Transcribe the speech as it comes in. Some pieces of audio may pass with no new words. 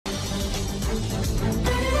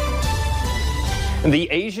The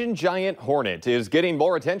Asian giant hornet is getting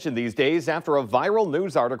more attention these days after a viral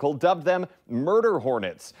news article dubbed them murder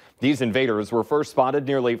hornets. These invaders were first spotted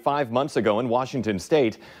nearly 5 months ago in Washington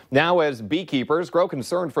state. Now, as beekeepers grow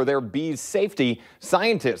concerned for their bees' safety,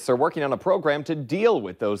 scientists are working on a program to deal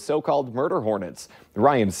with those so-called murder hornets.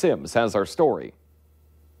 Ryan Sims has our story.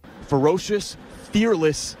 Ferocious,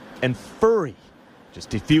 fearless, and furry.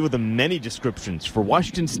 Just a few of the many descriptions for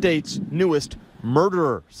Washington state's newest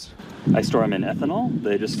murderers. I store them in ethanol.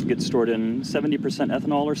 They just get stored in 70%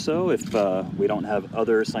 ethanol or so if we don't have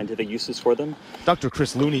other scientific uses for them. Dr.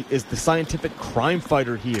 Chris Looney is the scientific crime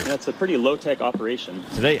fighter here. That's a pretty low-tech operation.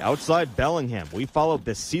 Today, outside Bellingham, we followed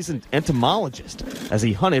this seasoned entomologist as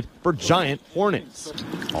he hunted for giant hornets,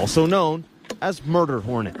 also known as murder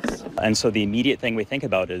hornets. And so the immediate thing we think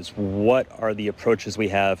about is what are the approaches we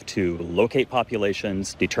have to locate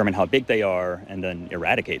populations, determine how big they are, and then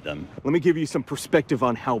eradicate them. Let me give you some perspective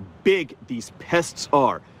on how big these pests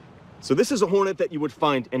are. So this is a hornet that you would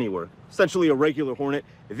find anywhere, essentially a regular hornet.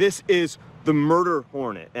 This is the murder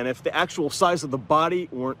hornet. And if the actual size of the body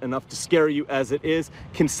weren't enough to scare you as it is,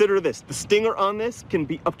 consider this. The stinger on this can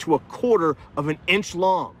be up to 1/4 of an inch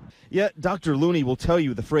long. Yet Dr. Looney will tell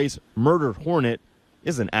you the phrase murder hornet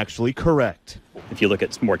isn't actually correct. If you look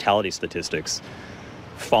at mortality statistics,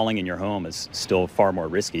 falling in your home is still far more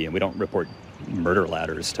risky, and we don't report murder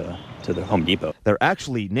ladders to the Home Depot. They're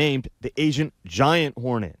actually named the Asian giant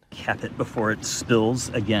hornet. Cap it before it spills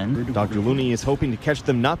again. Dr. Looney is hoping to catch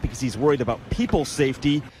them not because he's worried about people's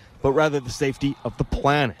safety, but rather the safety of the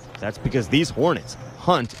planet. That's because these hornets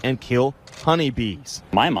hunt and kill honeybees.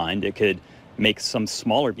 In my mind, it could make some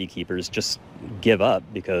smaller beekeepers just give up,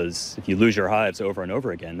 because if you lose your hives over and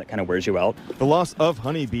over again, that kind of wears you out. The loss of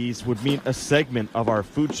honeybees would mean a segment of our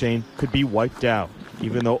food chain could be wiped out.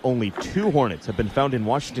 Even though only 2 hornets have been found in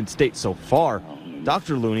Washington state so far,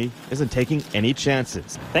 Dr. Looney isn't taking any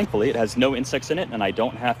chances. Thankfully, it has no insects in it, and I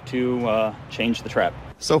don't have to change the trap.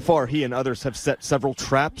 So far, he and others have set several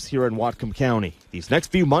traps here in Whatcom County. These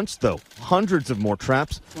next few months, though, hundreds of more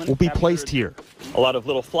traps will be placed here. A lot of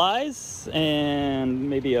little flies and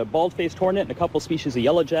maybe a bald-faced hornet and a couple species of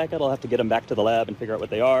yellow jacket. I'll have to get them back to the lab and figure out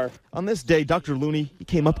what they are. On this day, Dr. Looney, he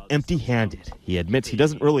came up empty-handed. He admits he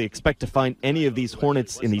doesn't really expect to find any of these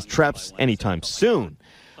hornets in these traps anytime soon.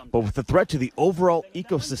 But with the threat to the overall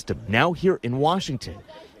ecosystem now here in Washington,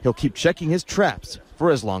 he'll keep checking his traps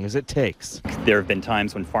for as long as it takes. There have been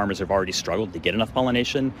times when farmers have already struggled to get enough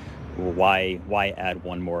pollination. Why add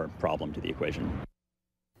one more problem to the equation?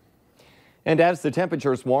 And as the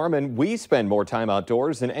temperatures warm and we spend more time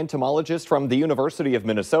outdoors, an entomologist from the University of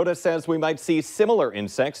Minnesota says we might see similar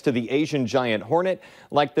insects to the Asian giant hornet,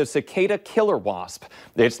 like the cicada killer wasp.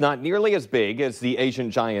 It's not nearly as big as the Asian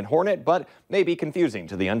giant hornet, but may be confusing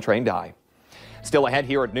to the untrained eye. Still ahead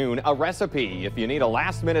here at noon, a recipe if you need a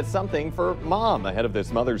last-minute something for mom ahead of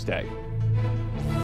this Mother's Day.